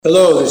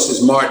Hello, this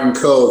is Martin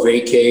Cove,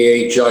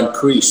 aka John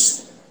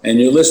Kreese, and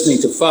you're listening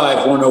to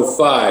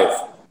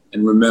 5105.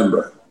 And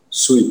remember,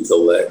 sweep the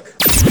leg.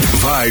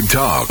 Vibe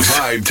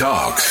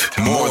Talks.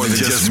 More than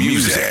just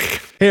music.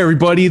 Hey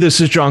everybody,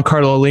 this is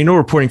Giancarlo Aleno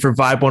reporting for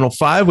Vibe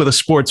 105 with a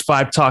Sports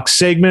Vibe Talk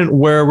segment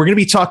where we're going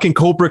to be talking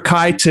Cobra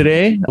Kai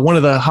today, one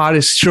of the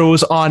hottest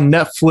shows on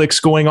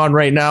Netflix going on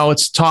right now.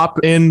 It's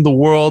top in the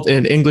world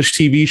in English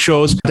TV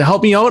shows. To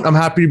help me out, I'm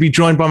happy to be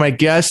joined by my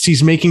guest.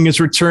 He's making his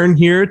return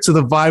here to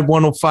the Vibe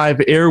 105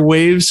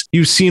 airwaves.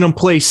 You've seen him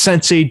play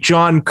Sensei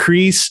John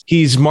Kreese.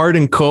 He's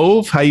Martin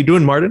Cove. How you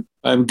doing, Martin?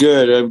 I'm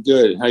good.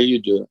 How you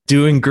doing?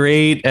 Doing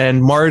great.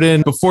 And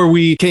Martin, before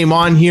we came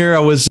on here, I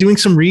was doing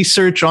some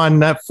research on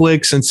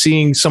Netflix and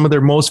seeing some of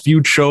their most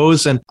viewed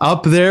shows. And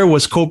up there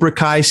was Cobra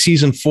Kai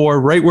season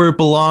 4, right where it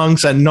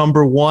belongs at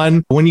number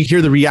 1. When you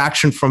hear the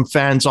reaction from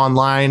fans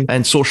online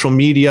and social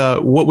media,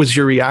 what was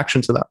your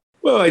reaction to that?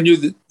 Well, I knew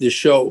that the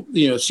show,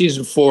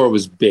 season 4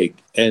 was big,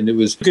 and it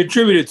was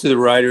contributed to the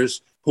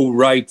writers who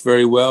write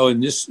very well.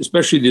 And this,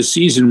 especially this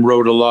season,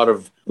 wrote a lot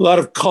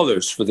of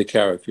colors for the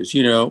characters,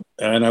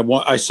 and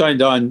I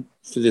signed on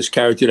for this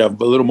character to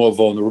have a little more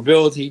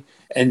vulnerability.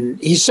 And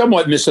he's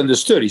somewhat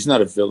misunderstood. He's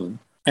not a villain.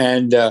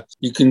 And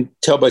you can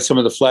tell by some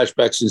of the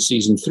flashbacks in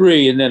season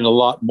 3 and then a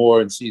lot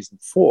more in season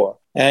 4.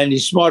 And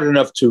he's smart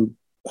enough to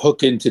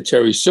hook into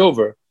Terry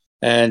Silver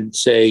and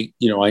say,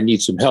 I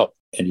need some help.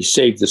 And he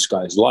saved this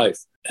guy's life.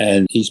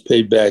 And he's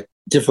paid back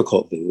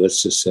difficultly,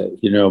 let's just say,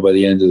 by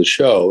the end of the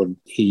show. And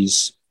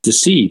he's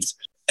deceived.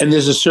 And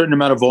there's a certain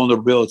amount of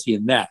vulnerability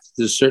in that.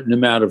 There's a certain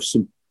amount of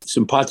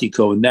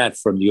simpatico in that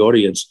from the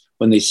audience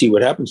when they see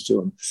what happens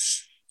to him.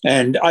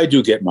 And I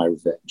do get my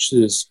revenge,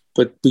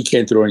 but we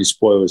can't throw any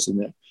spoilers in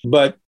there.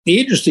 But the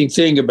interesting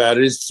thing about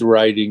it is the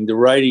writing. The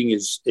writing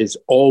is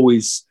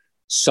always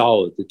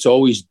solid. It's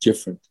always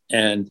different.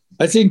 And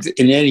I think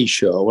in any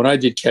show, when I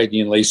did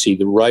Cagney and Lacey,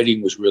 the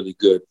writing was really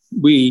good.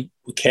 We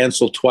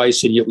canceled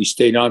twice, and yet we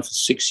stayed on for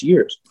 6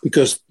 years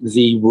because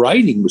the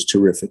writing was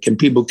terrific and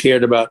people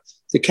cared about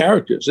the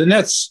characters. And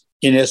that's,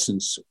 in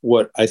essence,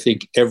 what I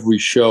think every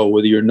show,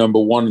 whether you're number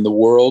 1 in the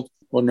world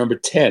or number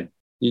 10,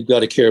 you've got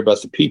to care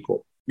about the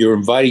people. You're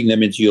inviting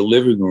them into your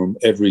living room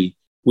every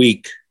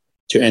week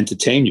to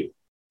entertain you,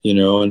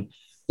 and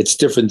it's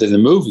different than the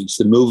movies.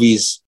 The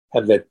movies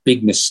have that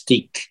big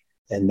mystique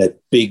and that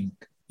big,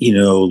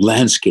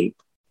 landscape.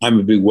 I'm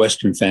a big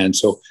Western fan,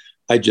 so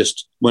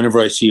whenever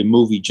I see a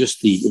movie,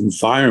 just the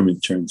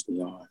environment turns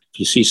me on. If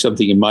you see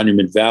something in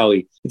Monument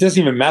Valley, it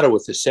doesn't even matter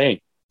what they're saying.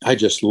 I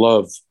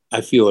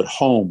feel at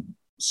home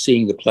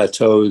seeing the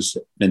plateaus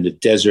and the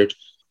desert,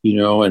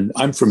 and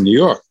I'm from New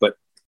York, but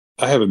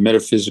I have a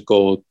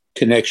metaphysical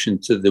connection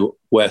to the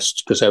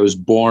West because I was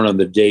born on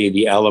the day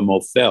the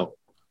Alamo fell.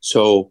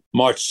 So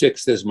March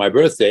 6th is my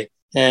birthday,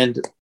 and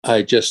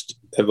I just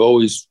have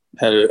always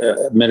had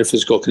a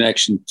metaphysical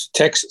connection to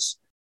Texas.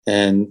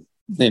 And,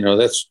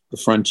 that's the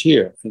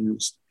frontier.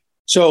 And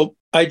so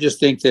I just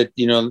think that,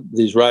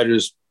 these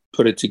writers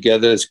put it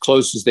together as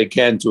close as they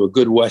can to a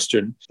good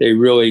Western. They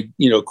really,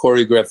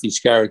 choreograph these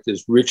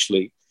characters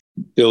richly,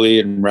 Billy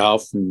and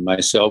Ralph and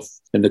myself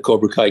and the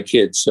Cobra Kai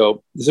kids.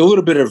 So there's a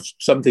little bit of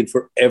something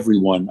for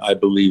everyone, I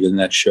believe, in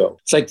that show.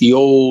 It's like the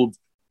old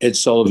Ed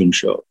Sullivan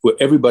show where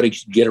everybody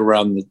could get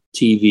around the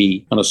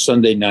TV on a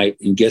Sunday night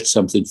and get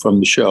something from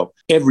the show.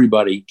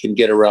 Everybody can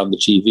get around the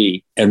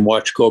TV and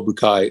watch Cobra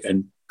Kai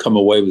and come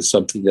away with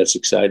something that's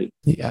exciting.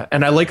 Yeah.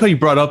 And I like how you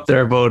brought up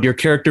there about your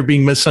character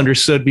being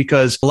misunderstood,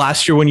 because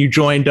last year when you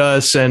joined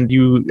us and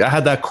you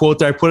had that quote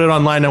there, I put it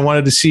online. I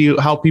wanted to see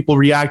how people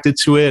reacted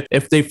to it,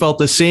 if they felt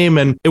the same.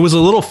 And it was a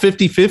little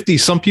 50-50.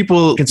 Some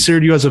people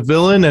considered you as a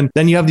villain. And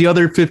then you have the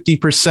other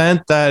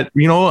 50% that,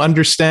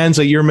 understands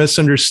that you're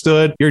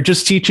misunderstood. You're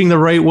just teaching the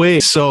right way.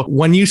 So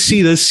when you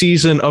see this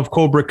season of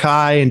Cobra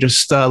Kai and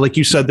just like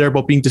you said there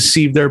about being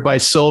deceived there by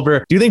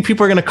Silver, do you think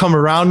people are going to come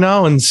around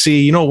now and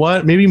see, you know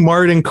what, maybe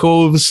Martin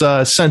Cove's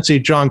Sensei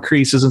John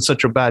Kreese isn't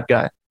such a bad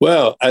guy?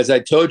 Well, as I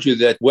told you,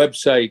 that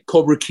website,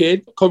 Cobra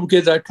Kid,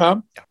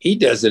 CobraKid.com, he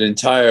does an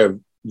entire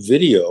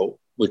video,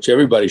 which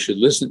everybody should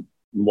listen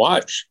and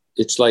watch.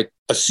 It's like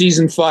a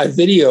season 5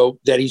 video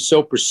that he's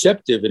so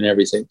perceptive and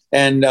everything.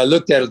 And I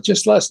looked at it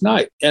just last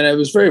night, and it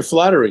was very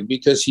flattering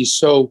because he's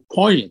so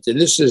poignant.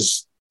 And this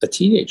is a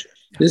teenager.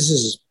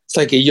 It's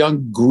like a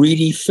young,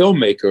 greedy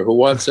filmmaker who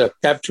wants to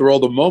capture all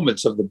the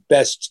moments of the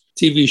best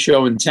TV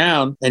show in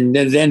town and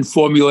then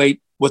formulate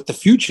what the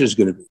future is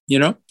going to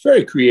be,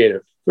 Very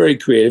creative, very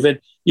creative. And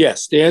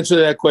yes, the answer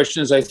to that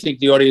question is I think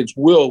the audience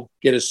will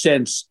get a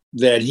sense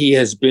that he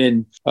has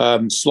been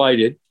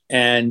slighted,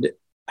 and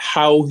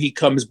how he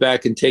comes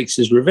back and takes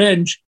his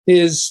revenge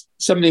is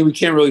something we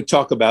can't really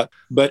talk about,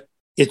 but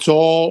it's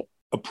all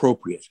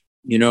appropriate,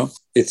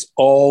 It's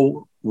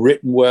all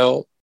written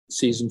well,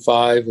 season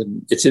 5,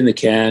 and it's in the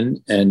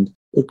can, and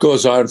what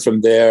goes on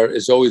from there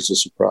is always a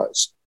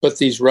surprise. But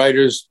these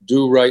writers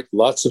do write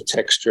lots of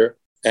texture.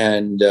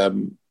 And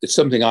it's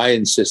something I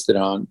insisted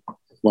on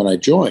when I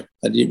joined.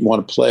 I didn't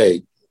want to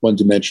play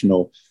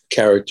one-dimensional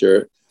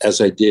character as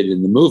I did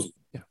in the movie.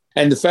 Yeah.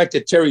 And the fact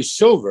that Terry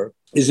Silver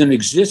is in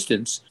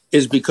existence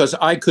is because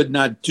I could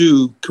not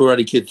do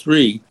Karate Kid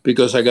 3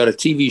 because I got a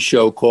TV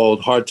show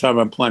called Hard Time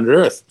on Planet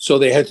Earth. So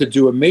they had to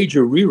do a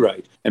major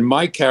rewrite. And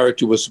my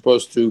character was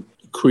supposed to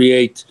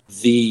create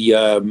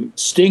the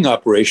sting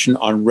operation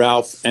on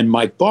Ralph and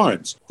Mike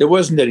Barnes. There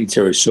wasn't any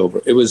Terry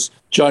Silver. It was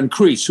John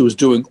Kreese who was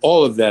doing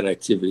all of that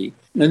activity.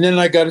 And then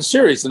I got a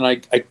series, and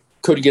I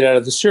couldn't get out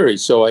of the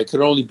series, so I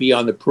could only be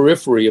on the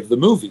periphery of the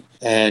movie.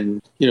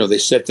 And, they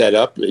set that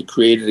up. They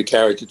created a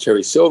character,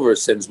 Terry Silver,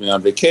 sends me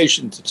on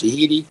vacation to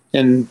Tahiti,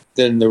 and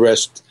then the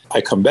rest,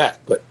 I come back.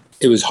 But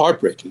it was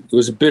heartbreaking. It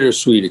was a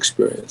bittersweet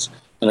experience.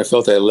 And I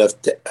felt I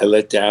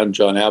let down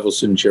John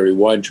Avildsen, Jerry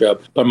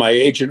Weintraub. But my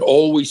agent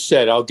always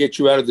said, I'll get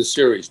you out of the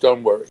series,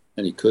 don't worry.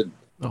 And he couldn't.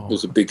 Oh. It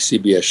was a big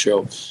CBS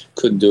show.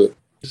 Couldn't do it.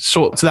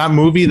 So that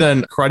movie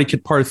then, Karate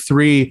Kid Part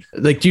 3,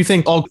 do you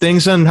think all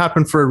things then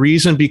happen for a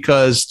reason?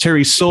 Because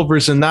Terry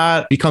Silver's in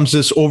that, becomes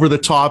this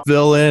over-the-top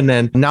villain,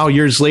 and now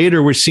years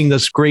later, we're seeing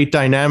this great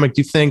dynamic. Do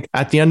you think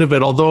at the end of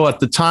it, although at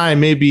the time,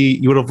 maybe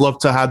you would have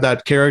loved to have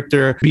that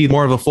character be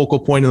more of a focal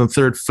point in the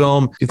third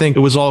film, do you think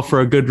it was all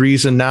for a good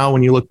reason now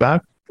when you look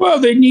back?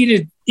 Well, they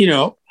needed,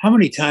 how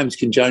many times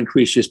can John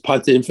Kreese just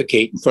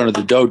pontificate in front of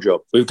the dojo?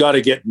 We've got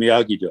to get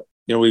Miyagi-Do.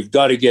 We've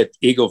got to get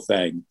Eagle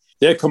Fang.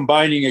 They're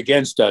combining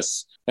against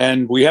us,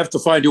 and we have to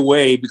find a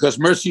way because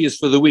mercy is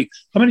for the weak.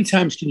 How many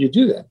times can you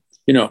do that?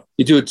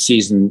 You do it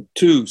season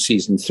 2,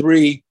 season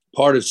 3,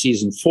 part of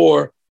season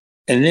 4,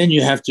 and then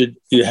you have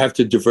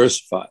to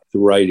diversify the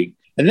writing.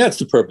 And that's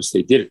the purpose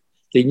they did it.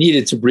 They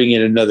needed to bring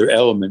in another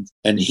element,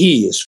 and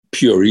he is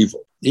pure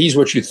evil. He's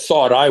what you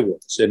thought I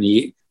was. And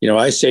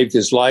I saved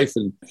his life,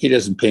 and he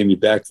doesn't pay me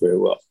back very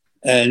well.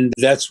 And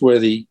that's where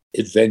the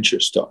adventure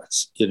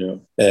starts,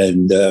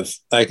 And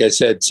like I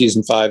said,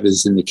 season 5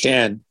 is in the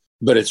can,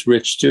 but it's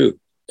rich too.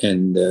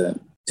 And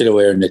it'll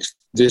air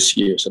this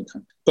year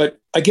sometime. But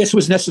I guess it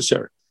was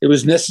necessary. It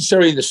was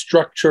necessary in the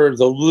structure,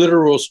 the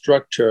literal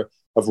structure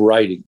of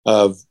writing,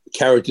 of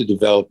character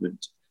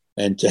development,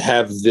 and to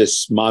have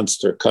this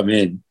monster come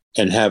in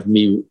and have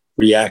me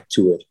react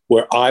to it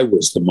where I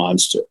was the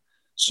monster.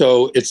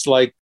 So it's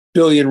like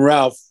Billy and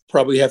Ralph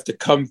probably have to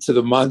come to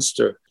the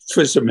monster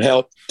for some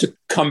help to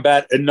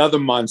combat another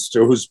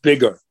monster who's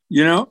bigger,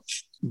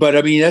 But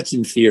I mean, that's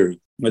in theory.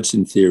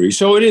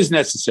 So it is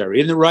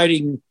necessary. In the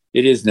writing,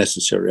 it is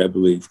necessary, I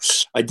believe.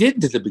 I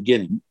didn't at the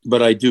beginning,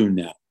 but I do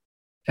now.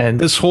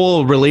 And this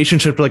whole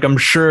relationship, I'm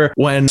sure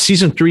when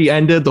season 3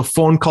 ended, the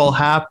phone call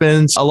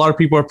happens. A lot of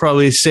people are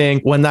probably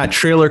saying when that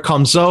trailer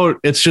comes out,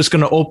 it's just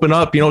going to open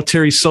up,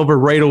 Terry Silver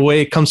right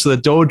away comes to the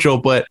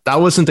dojo. But that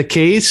wasn't the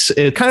case.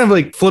 It kind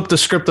of flipped the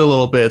script a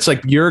little bit. It's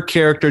like your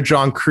character,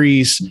 John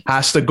Kreese,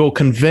 has to go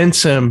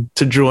convince him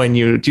to join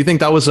you. Do you think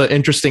that was an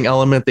interesting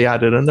element they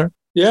added in there?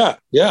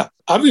 Yeah.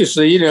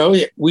 Obviously,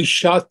 we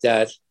shot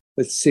that.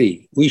 Let's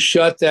see. We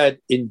shot that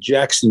in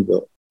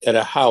Jacksonville at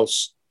a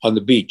house on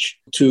the beach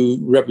to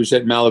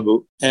represent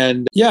Malibu.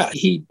 And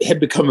he had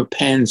become a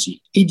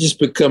pansy. He just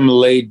become a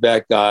laid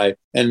back guy.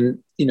 And,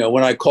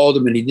 when I called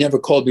him and he never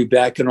called me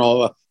back and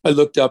all, I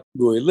looked up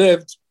where he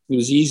lived. It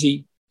was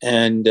easy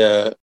and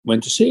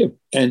went to see him.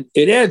 And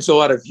it adds a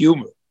lot of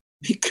humor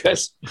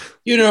because,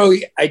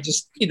 I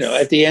just,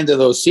 at the end of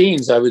those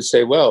scenes, I would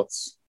say, well,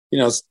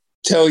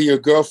 tell your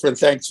girlfriend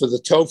thanks for the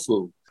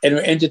tofu. And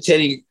we're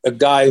entertaining a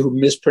guy who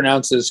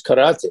mispronounces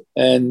karate.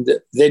 And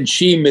then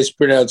she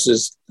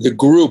mispronounces the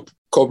group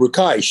Cobra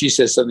Kai. She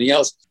says something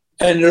else.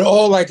 And it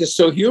all is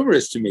so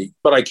humorous to me.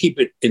 But I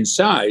keep it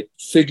inside,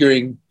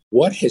 figuring,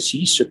 what has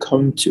he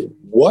succumbed to?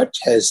 What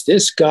has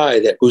this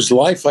guy whose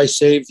life I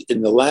saved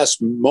in the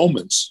last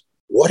moments,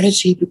 what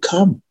has he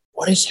become?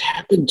 What has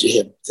happened to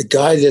him? The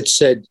guy that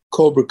said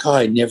Cobra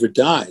Kai never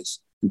dies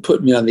and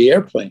put me on the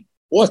airplane.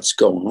 What's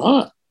going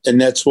on?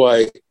 And that's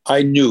why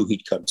I knew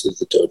he'd come to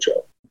the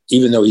dojo.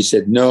 Even though he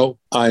said no,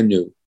 I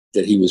knew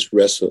that he was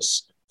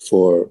restless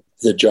for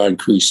the John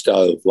Kreese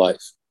style of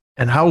life.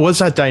 And how was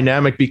that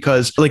dynamic?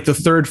 Because the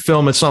third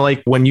film, it's not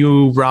like when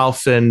you,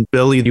 Ralph, and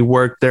Billy, you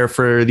worked there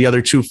for the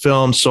other 2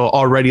 films. So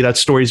already that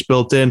story's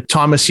built in.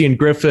 Thomas Ian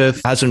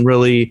Griffith hasn't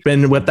really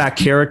been with that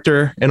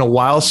character in a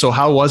while. So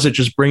how was it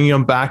just bringing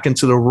him back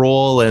into the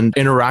role and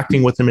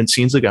interacting with him in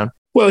scenes again?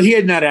 Well, he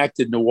had not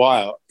acted in a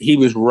while. He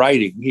was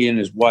writing, he and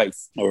his wife,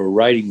 or a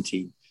writing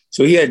team.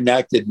 So he hadn't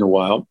acted in a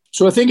while.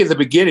 So I think at the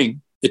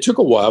beginning, it took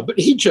a while, but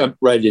he jumped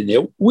right in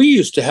there. We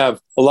used to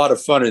have a lot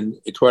of fun in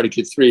Karate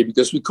Kid 3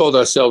 because we called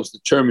ourselves the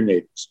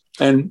Terminators.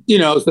 And, it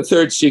was the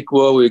third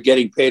sequel. We were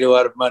getting paid a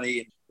lot of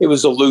money. It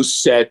was a loose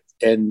set,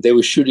 and they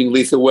were shooting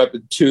Lethal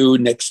Weapon 2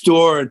 next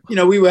door.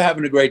 And, we were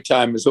having a great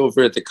time. It was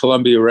over at the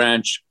Columbia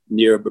Ranch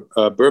near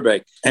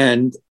Burbank.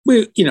 And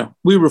we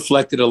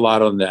reflected a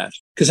lot on that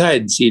because I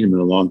hadn't seen him in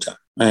a long time.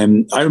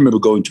 And I remember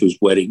going to his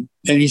wedding,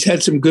 and he's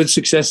had some good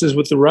successes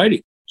with the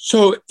writing.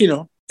 So,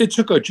 it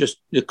took just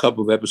a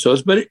couple of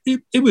episodes, but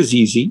it was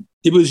easy.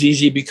 It was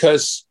easy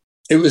because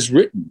it was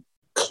written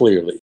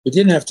clearly. We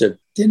didn't have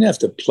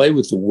to play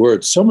with the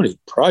words. So many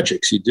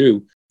projects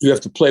you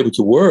have to play with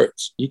the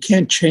words. You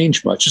can't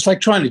change much. It's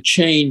like trying to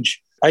change.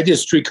 I did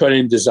Streetcar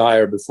Named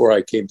Desire before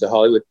I came to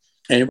Hollywood.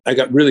 And I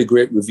got really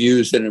great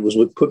reviews, and it was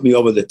what put me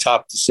over the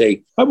top to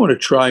say, I want to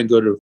try and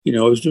go to, I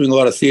was doing a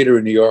lot of theater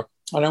in New York,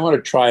 and I want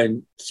to try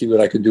and see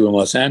what I can do in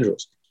Los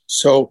Angeles.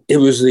 So it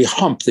was the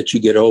hump that you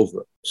get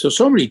over.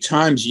 So many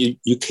times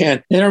you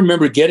can't. And I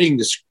remember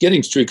getting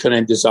Streetcar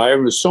Named Desire.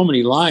 There was so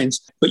many lines,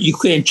 but you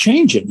can't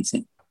change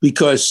anything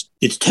because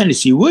it's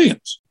Tennessee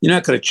Williams. You're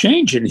not going to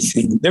change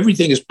anything.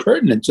 Everything is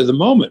pertinent to the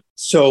moment.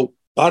 So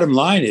bottom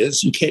line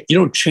is you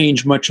don't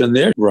change much on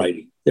their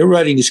writing. Their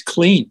writing is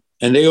clean,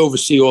 and they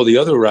oversee all the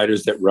other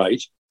writers that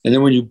write. And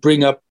then when you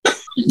bring up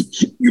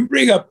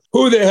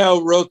who the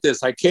hell wrote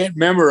this? I can't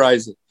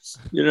memorize it,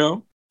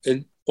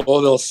 and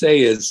all they'll say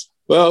is,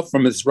 well,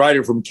 from this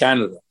writer from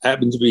Canada,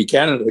 happened to be a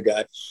Canada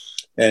guy.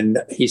 And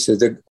he says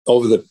that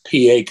over the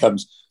PA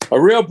comes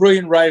a real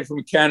brilliant writer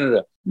from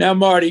Canada. Now,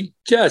 Marty,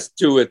 just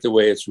do it the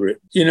way it's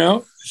written,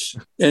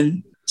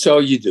 And so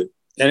you do.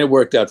 And it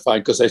worked out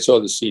fine because I saw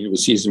the scene. It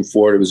was season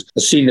 4. It was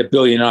a scene that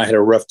Billy and I had a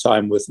rough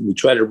time with. And we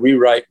tried to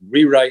rewrite.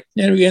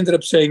 And we ended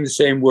up saying the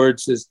same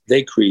words as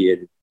they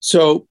created.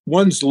 So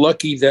one's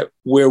lucky that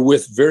we're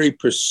with very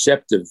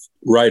perceptive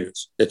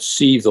writers that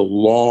see the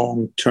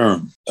long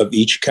term of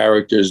each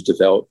character's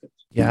development.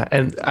 Yeah.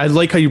 And I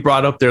like how you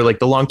brought up there, like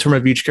the long term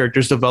of each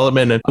character's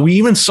development. And we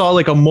even saw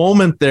like a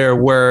moment there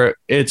where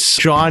it's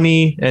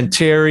Johnny and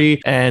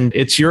Terry and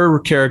it's your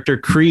character,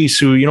 Kreese,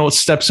 who,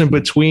 steps in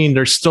between.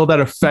 There's still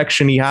that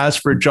affection he has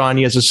for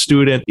Johnny as a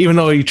student, even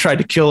though you tried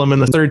to kill him in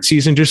the 3rd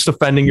season, just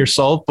defending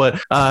yourself. But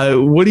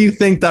what do you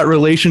think that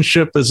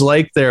relationship is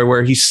like there,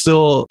 where he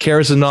still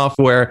cares enough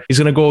where he's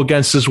going to go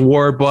against his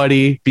war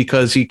buddy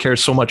because he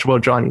cares so much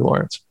about Johnny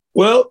Lawrence?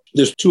 Well,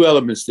 there's 2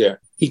 elements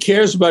there. He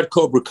cares about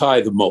Cobra Kai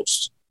the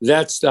most.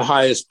 That's the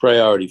highest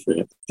priority for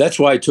him. That's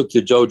why I took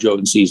the dojo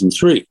in season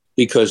 3,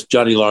 because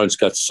Johnny Lawrence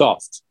got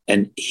soft.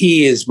 And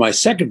he is my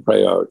second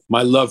priority.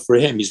 My love for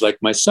him, he's like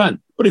my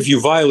son. But if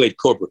you violate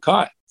Cobra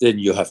Kai, then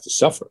you have to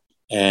suffer.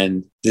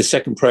 And the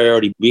second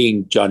priority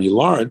being Johnny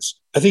Lawrence,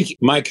 I think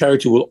my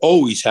character will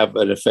always have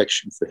an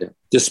affection for him,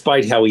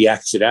 despite how he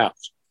acts it out.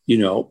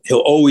 He'll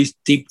always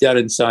deep down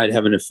inside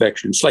have an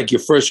affection. It's like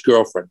your first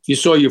girlfriend. If you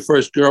saw your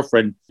first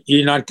girlfriend,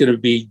 you're not going to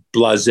be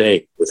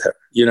blasé with her,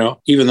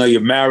 even though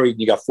you're married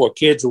and you got 4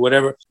 kids or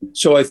whatever.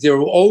 So there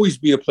will always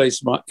be a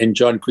place in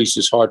John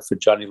Kreese's heart for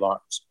Johnny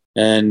Lawrence.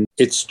 And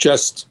it's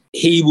just,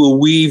 he will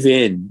weave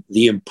in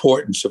the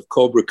importance of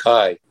Cobra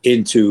Kai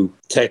into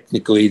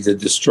technically the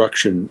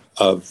destruction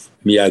of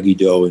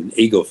Miyagi-Do and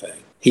Eagle Fang.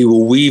 He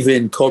will weave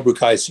in Cobra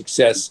Kai's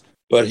success,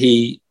 but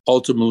he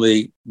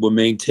ultimately will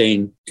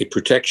maintain a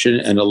protection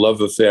and a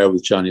love affair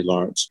with Johnny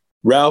Lawrence.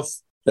 Ralph,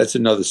 that's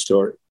another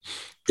story.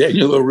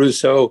 Daniel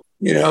LaRusso,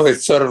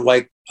 it's sort of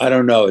like, I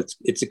don't know,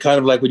 it's kind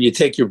of like when you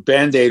take your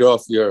Band-Aid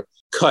off your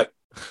cut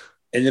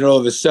and then all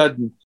of a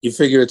sudden you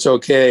figure it's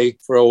okay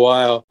for a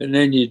while and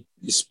then you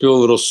spill a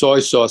little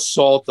soy sauce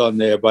salt on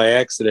there by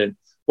accident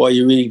while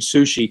you're eating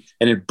sushi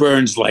and it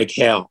burns like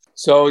hell.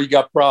 So you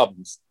got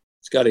problems.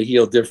 It's got to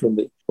heal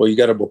differently, or you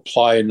got to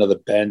apply another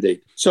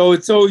Band-Aid. So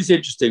it's always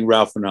interesting,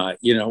 Ralph and I,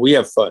 we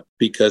have fun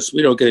because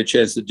we don't get a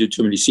chance to do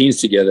too many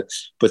scenes together,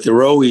 but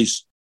they're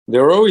always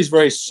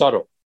very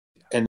subtle.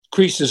 And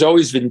Kreese is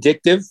always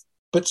vindictive,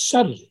 but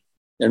subtly.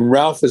 And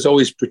Ralph is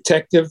always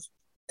protective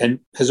and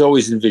has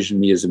always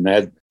envisioned me as a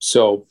madman.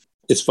 So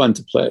it's fun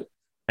to play.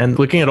 And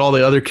looking at all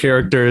the other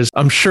characters,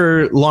 I'm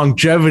sure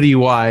longevity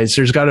wise,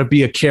 there's got to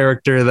be a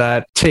character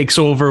that takes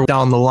over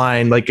down the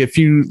line. Like if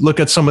you look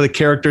at some of the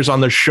characters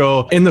on the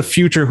show in the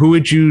future, who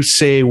would you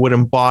say would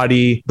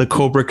embody the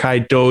Cobra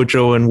Kai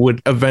dojo and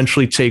would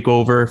eventually take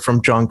over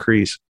from John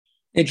Kreese?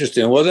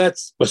 Interesting. Well,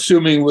 that's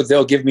assuming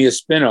they'll give me a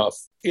spinoff.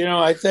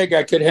 I think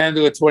I could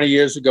handle it 20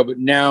 years ago, but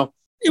now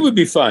it would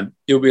be fun.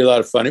 It would be a lot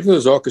of fun if it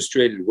was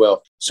orchestrated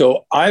well.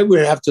 So I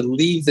would have to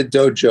leave the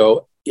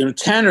dojo.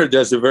 Tanner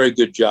does a very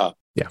good job.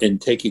 Yeah. In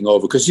taking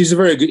over, because he's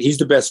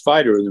the best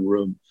fighter in the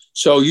room.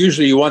 So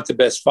usually you want the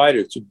best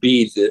fighter to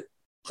be the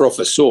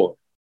professor,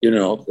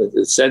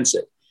 the sensei.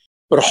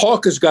 But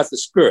Hawk has got the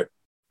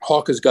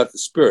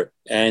spirit.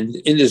 And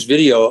in this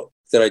video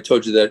that I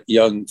told you that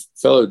young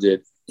fellow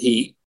did,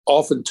 he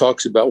often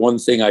talks about one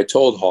thing I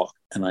told Hawk.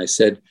 And I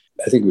said,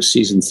 I think it was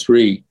season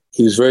 3,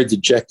 he was very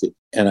dejected.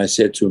 And I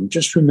said to him,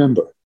 just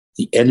remember,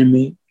 the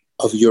enemy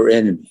of your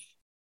enemy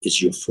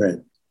is your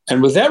friend.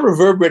 And with that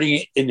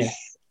reverberating in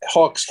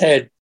Hawk's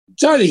head,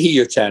 it's either he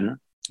or Tanner,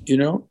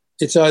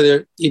 it's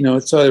either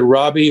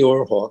Robbie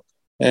or Hawk.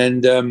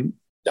 And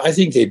I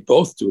think they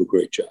both do a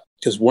great job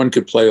because one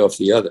could play off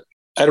the other.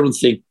 I don't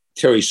think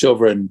Terry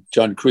Silver and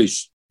John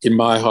Kreese, in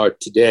my heart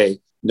today,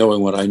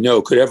 knowing what I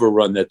know, could ever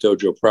run that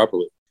dojo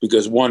properly,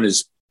 because one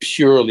is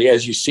purely,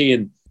 as you see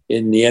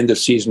in the end of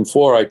season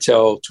 4, I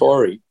tell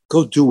Tori,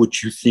 go do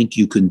what you think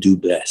you can do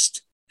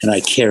best. And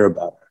I care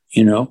about her.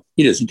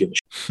 He doesn't give a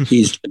shit.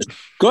 He's just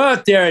go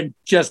out there and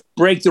just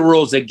break the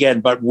rules again,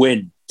 but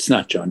win. It's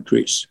not John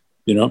Kreese.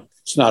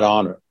 It's not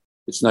honor.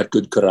 It's not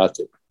good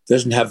karate. It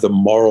doesn't have the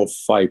moral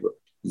fiber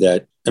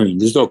that,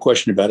 there's no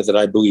question about it that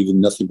I believe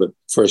in nothing but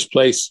first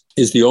place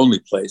is the only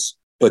place,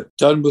 but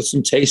done with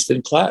some taste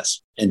and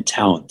class and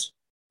talent.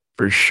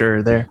 For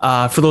sure there.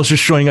 For those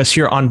just joining us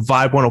here on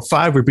Vibe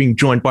 105, we're being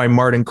joined by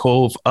Martin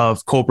Kove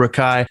of Cobra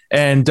Kai.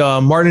 And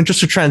Martin,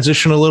 just to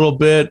transition a little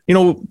bit,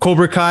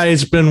 Cobra Kai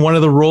has been one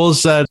of the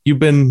roles that you've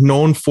been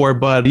known for,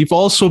 but you've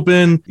also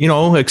been,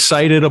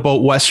 excited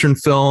about Western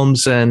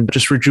films and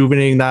just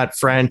rejuvenating that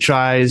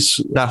franchise,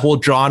 that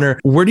whole genre.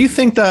 Where do you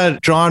think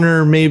that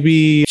genre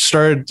maybe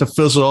started to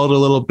fizzle out a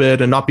little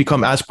bit and not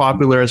become as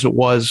popular as it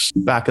was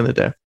back in the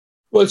day?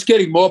 Well, it's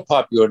getting more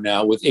popular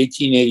now with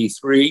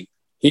 1883.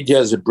 He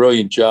does a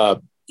brilliant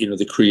job,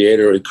 the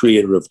creator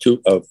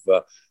of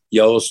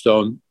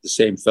Yellowstone, the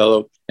same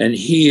fellow. And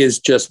he is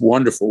just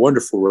wonderful,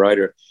 wonderful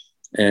writer.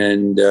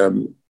 And,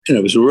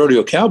 was a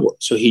rodeo cowboy,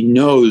 so he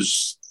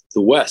knows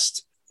the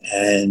West.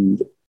 And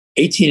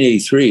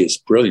 1883 is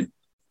brilliant,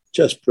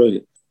 just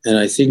brilliant. And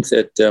I think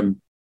that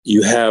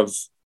you have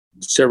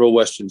several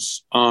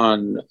Westerns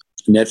on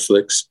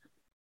Netflix.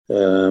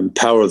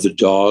 Power of the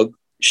Dog.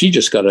 She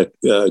just got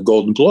a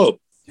Golden Globe.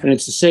 And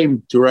it's the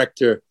same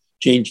director,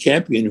 Jane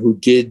Campion, who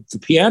did The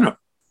Piano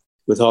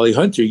with Holly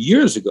Hunter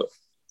years ago.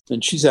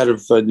 And she's out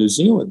of New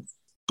Zealand.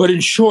 But in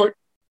short,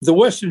 the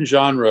Western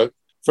genre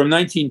from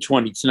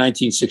 1920 to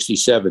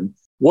 1967,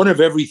 one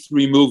of every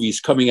 3 movies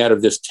coming out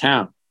of this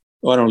town,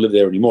 I don't live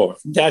there anymore,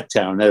 that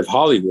town, out of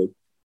Hollywood,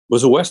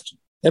 was a Western.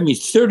 That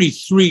means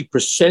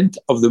 33%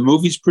 of the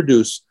movies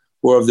produced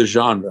were of the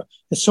genre.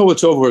 And so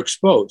it's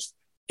overexposed.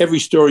 Every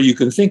story you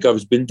can think of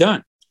has been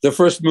done. The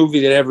first movie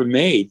that ever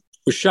made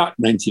was shot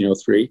in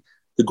 1903,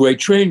 The Great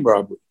Train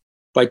Robbery,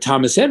 by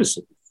Thomas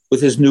Edison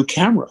with his new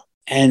camera.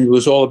 And it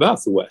was all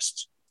about the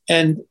West.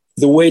 And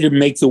the way to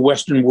make the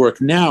Western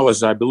work now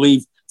is, I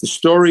believe, the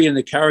story and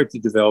the character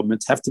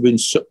development have to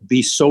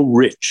be so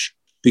rich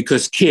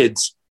because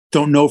kids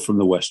don't know from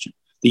the Western.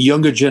 The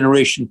younger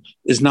generation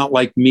is not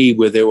like me,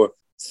 where there were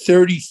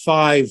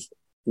 35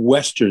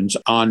 Westerns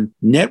on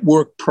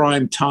network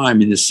prime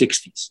time in the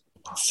 60s.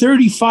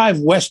 35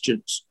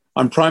 Westerns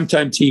on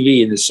primetime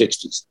TV in the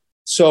 60s.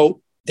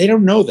 So they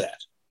don't know that.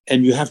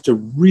 And you have to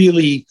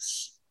really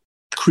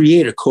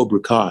create a Cobra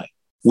Kai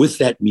with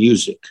that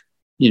music.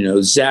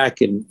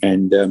 Zach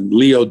and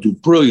Leo do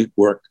brilliant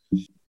work.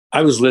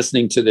 I was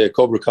listening to the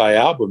Cobra Kai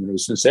album, and it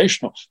was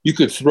sensational. You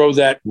could throw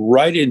it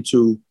right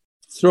into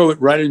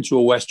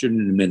a Western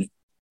in a minute.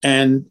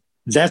 And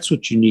that's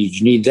what you need.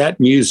 You need that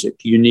music.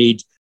 You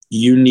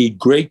need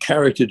great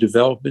character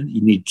development.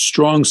 You need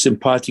strong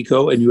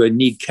simpatico, and you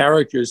need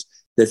characters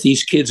that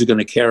these kids are going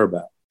to care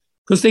about,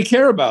 because they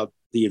care about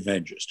the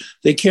Avengers.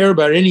 They care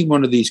about any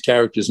one of these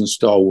characters in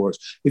Star Wars.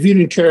 If you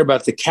didn't care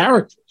about the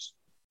characters,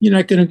 you're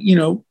not going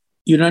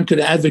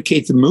to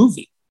advocate the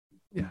movie.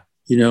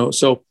 Yeah.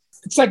 So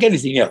it's like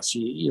anything else.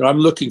 I'm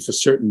looking for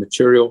certain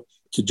material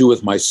to do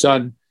with my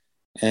son,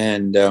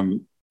 and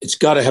it's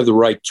got to have the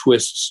right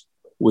twists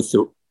with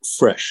the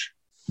fresh.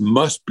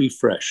 Must be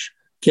fresh.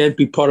 Can't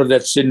be part of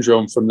that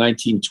syndrome from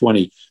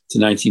 1920 to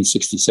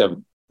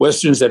 1967.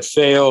 Westerns that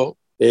fail,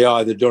 they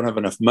either don't have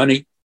enough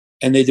money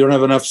and they don't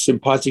have enough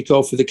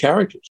simpatico for the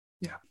characters.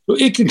 Yeah. So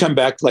it can come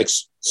back like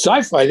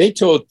sci-fi. They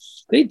told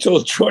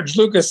George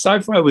Lucas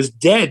sci-fi was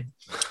dead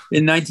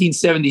in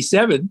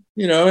 1977,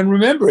 and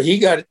remember,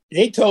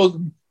 they told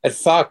him at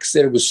Fox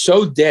that it was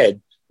so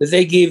dead that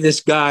they gave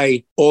this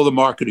guy all the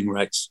marketing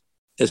rights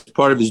as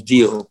part of his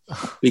deal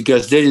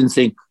because they didn't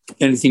think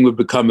anything would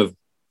become of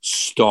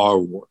Star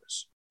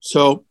Wars.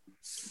 So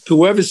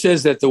whoever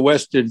says that the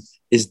Western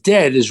is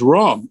dead is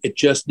wrong. It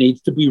just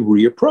needs to be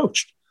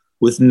reapproached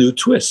with new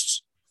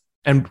twists.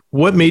 And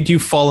what made you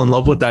fall in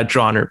love with that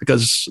genre?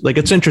 Because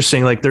it's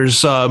interesting,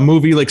 there's a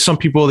movie, some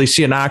people, they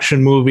see an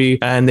action movie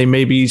and they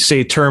maybe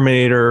say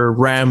Terminator or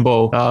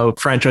Rambo,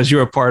 franchise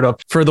you're a part of.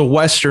 For the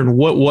Western,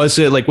 what was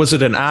it? Was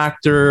it an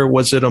actor?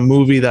 Was it a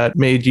movie that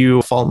made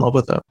you fall in love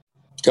with it?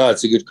 God,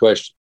 it's a good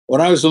question.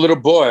 When I was a little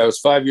boy, I was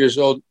 5 years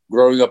old,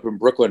 growing up in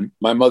Brooklyn.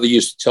 My mother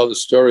used to tell the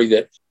story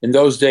that in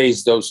those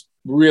days, those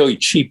really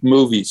cheap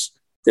movies,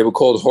 they were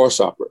called horse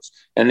operas.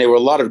 And there were a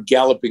lot of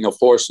galloping of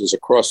horses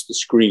across the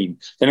screen.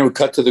 Then it would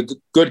cut to the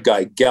good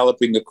guy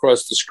galloping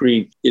across the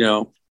screen.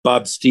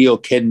 Bob Steele,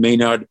 Ken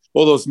Maynard,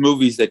 all those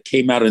movies that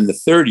came out in the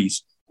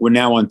 30s were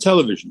now on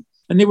television.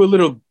 And they were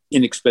little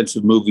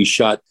inexpensive movies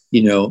shot,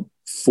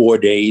 4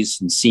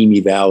 days in Simi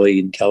Valley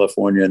in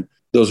California. And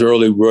those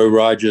early Roy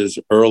Rogers,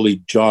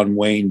 early John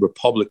Wayne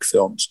Republic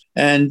films.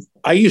 And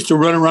I used to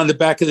run around the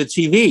back of the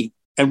TV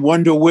and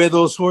wonder where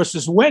those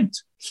horses went.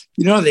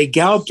 They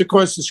galloped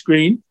across the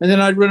screen and then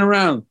I'd run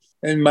around.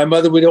 And my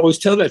mother would always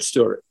tell that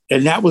story.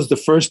 And that was the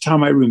first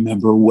time I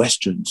remember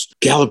Westerns,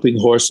 galloping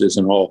horses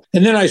and all.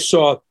 And then I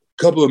saw a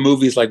couple of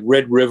movies like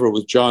Red River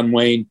with John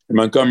Wayne and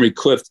Montgomery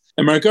Clift.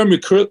 And Montgomery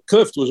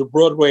Clift was a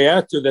Broadway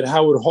actor that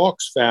Howard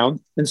Hawks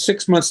found. And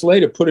 6 months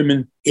later, put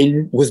him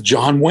in with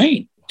John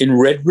Wayne in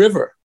Red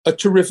River, a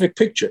terrific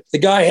picture. The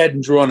guy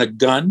hadn't drawn a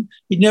gun.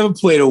 He'd never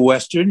played a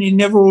Western. He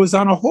never was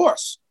on a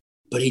horse.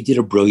 But he did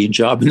a brilliant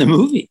job in the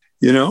movie,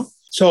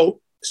 So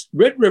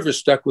Red River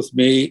stuck with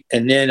me.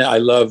 And then I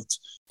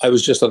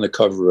was just on the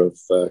cover of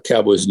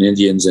Cowboys and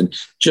Indians. And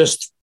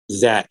just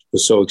that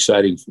was so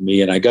exciting for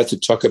me. And I got to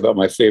talk about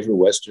my favorite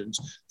Westerns,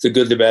 The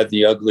Good, the Bad,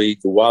 the Ugly.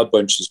 The Wild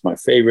Bunch is my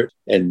favorite.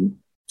 And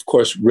of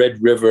course,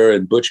 Red River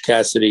and Butch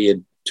Cassidy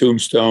and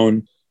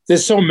Tombstone.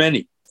 There's so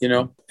many,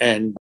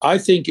 and I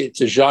think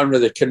it's a genre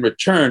that can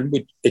return,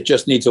 but it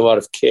just needs a lot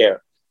of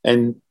care.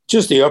 And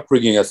just the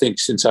upbringing, I think,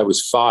 since I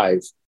was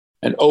 5,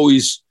 and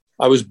always,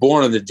 I was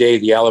born on the day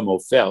the Alamo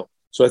fell.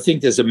 So I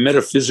think there's a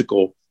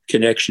metaphysical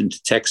connection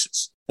to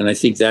Texas. And I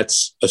think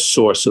that's a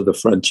source of the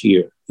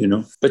frontier,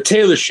 But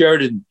Taylor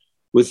Sheridan,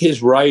 with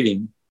his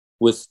writing,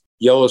 with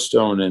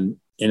Yellowstone,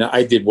 and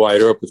I did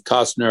Wyatt Earp with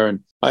Costner,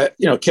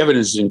 and Kevin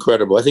is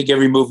incredible. I think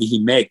every movie he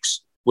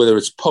makes, whether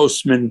it's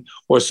Postman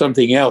or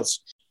something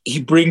else,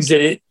 he brings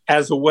it in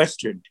as a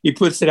Western. He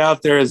puts it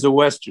out there as a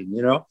Western,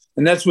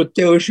 And that's what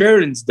Taylor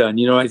Sheridan's done.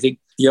 I think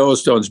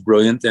Yellowstone's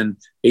brilliant, and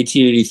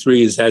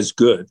 1883 is as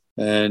good.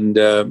 And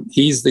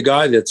he's the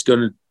guy that's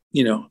going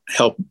to,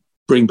 help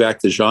bring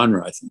back the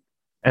genre, I think.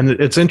 And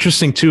it's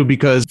interesting, too,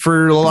 because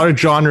for a lot of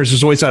genres,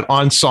 there's always that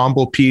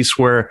ensemble piece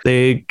where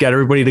they get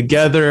everybody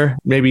together,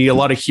 maybe a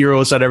lot of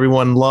heroes that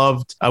everyone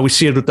loved. We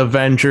see it with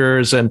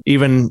Avengers and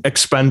even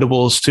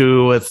Expendables,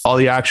 too, with all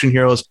the action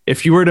heroes.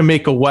 If you were to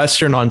make a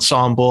Western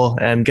ensemble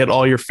and get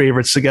all your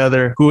favorites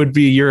together, who would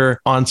be your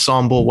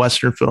ensemble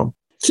Western film?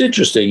 It's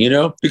interesting,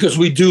 because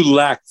we do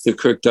lack the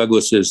Kirk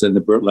Douglases and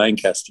the Burt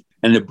Lancaster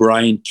and the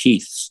Brian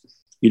Keiths,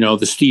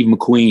 the Steve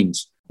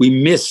McQueens. We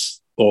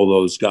miss all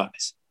those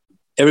guys.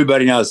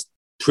 Everybody now is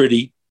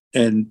pretty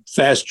and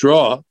fast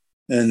draw,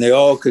 and they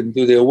all can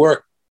do their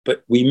work.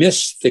 But we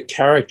miss the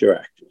character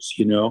actors,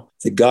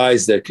 the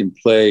guys that can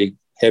play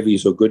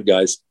heavies or good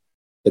guys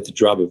at the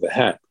drop of a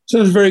hat. So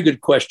that's a very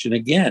good question.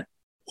 Again,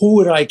 who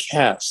would I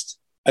cast?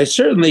 I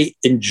certainly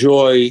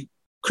enjoy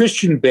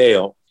Christian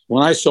Bale.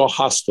 When I saw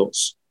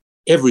Hostiles,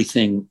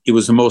 everything, it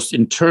was the most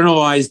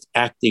internalized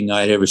acting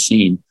I'd ever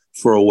seen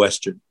for a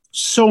Western.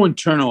 So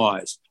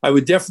internalized. I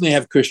would definitely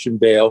have Christian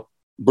Bale.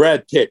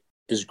 Brad Pitt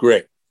is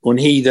great. When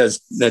he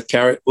does that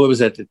character, what was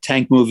that, the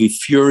tank movie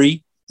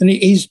Fury? And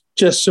he's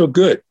just so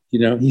good.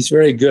 He's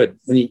very good.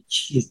 And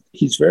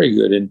he's very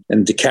good.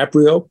 And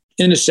DiCaprio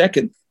in a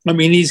second. I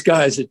mean, these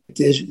guys,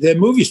 they're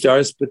movie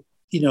stars, but,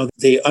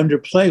 they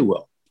underplay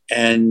well.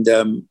 And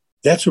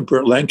that's what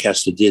Burt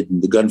Lancaster did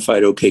in The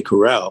Gunfight OK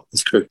Corral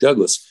with Kirk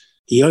Douglas.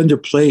 He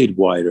underplayed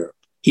Wyatt Earp.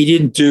 He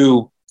didn't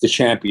do The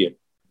Champion,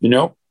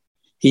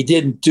 He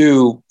didn't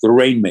do The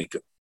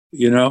Rainmaker,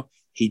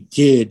 He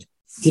did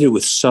it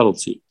with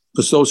subtlety,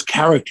 because those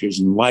characters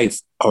in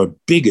life are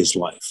big as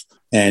life.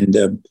 And,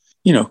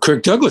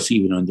 Kirk Douglas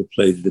even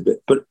underplayed it a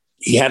bit, but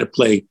he had to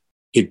play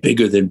it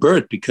bigger than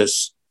Burt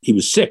because he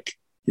was sick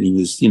and he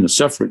was,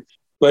 suffering.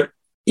 But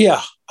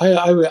yeah,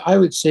 I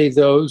would say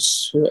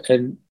those.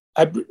 And,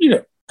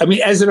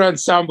 as an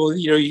ensemble,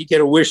 you get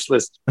a wish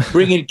list.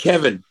 Bring in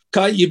Kevin.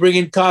 You bring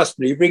in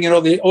Costner. You bring in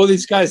all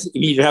these guys.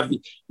 You'd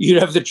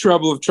have the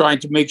trouble of trying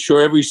to make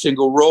sure every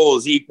single role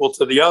is equal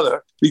to the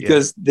other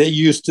because they're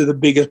used to the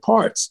biggest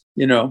parts,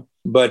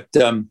 But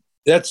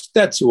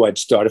that's who I'd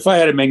start. If I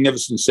had a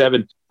Magnificent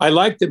Seven, I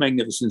liked the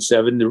Magnificent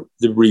Seven,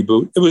 the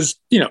reboot. It was,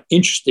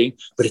 interesting,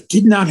 but it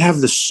did not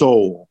have the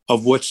soul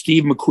of what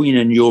Steve McQueen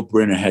and Yul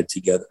Brynner had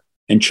together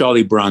and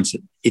Charlie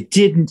Bronson. It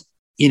didn't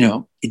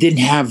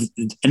have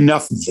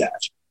enough of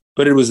that,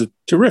 but it was a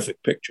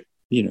terrific picture,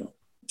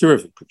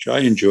 Terrific picture. I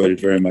enjoyed it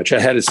very much. I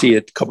had to see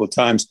it a couple of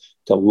times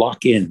to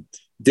lock in.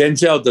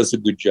 Denzel does a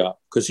good job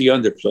because he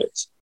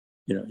underplays.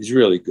 He's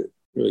really good,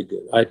 really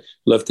good. I'd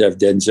love to have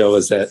Denzel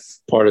as that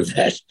part of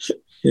that,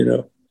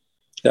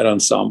 that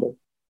ensemble.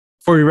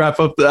 Before we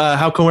wrap up,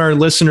 how can our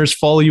listeners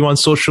follow you on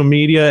social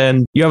media?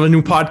 And you have a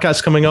new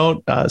podcast coming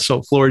out,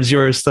 so floor is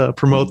yours to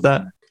promote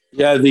that.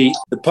 Yeah, the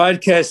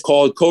podcast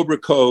called Cobra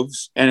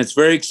Coves, and it's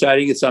very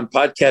exciting. It's on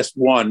Podcast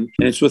One,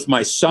 and it's with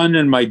my son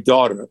and my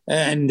daughter.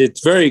 And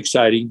it's very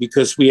exciting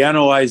because we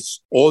analyze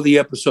all the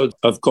episodes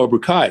of Cobra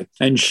Kai.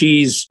 And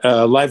she's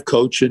a life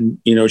coach, and,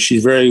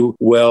 she's very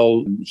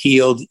well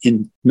healed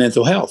in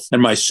mental health.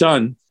 And my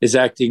son is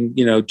acting,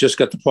 just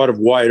got the part of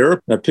Wyatt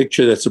Earp, a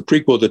picture that's a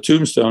prequel to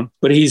Tombstone,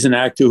 but he's an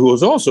actor who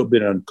has also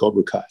been on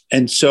Cobra Kai.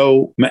 And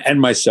so,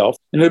 and myself.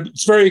 And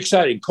it's very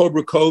exciting.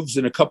 Cobra Coves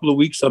in a couple of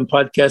weeks on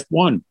Podcast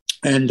One.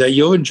 And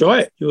you'll enjoy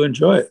it. You'll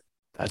enjoy it.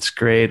 That's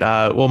great.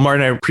 Well,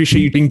 Martin, I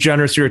appreciate you being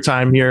generous with your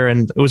time here.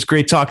 And it was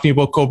great talking to you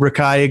about Cobra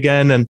Kai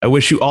again. And I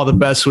wish you all the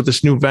best with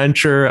this new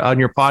venture on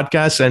your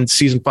podcast and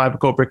season 5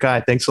 of Cobra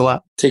Kai. Thanks a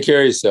lot. Take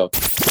care of yourself.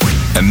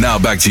 And now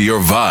back to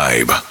your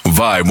Vibe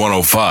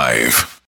 105.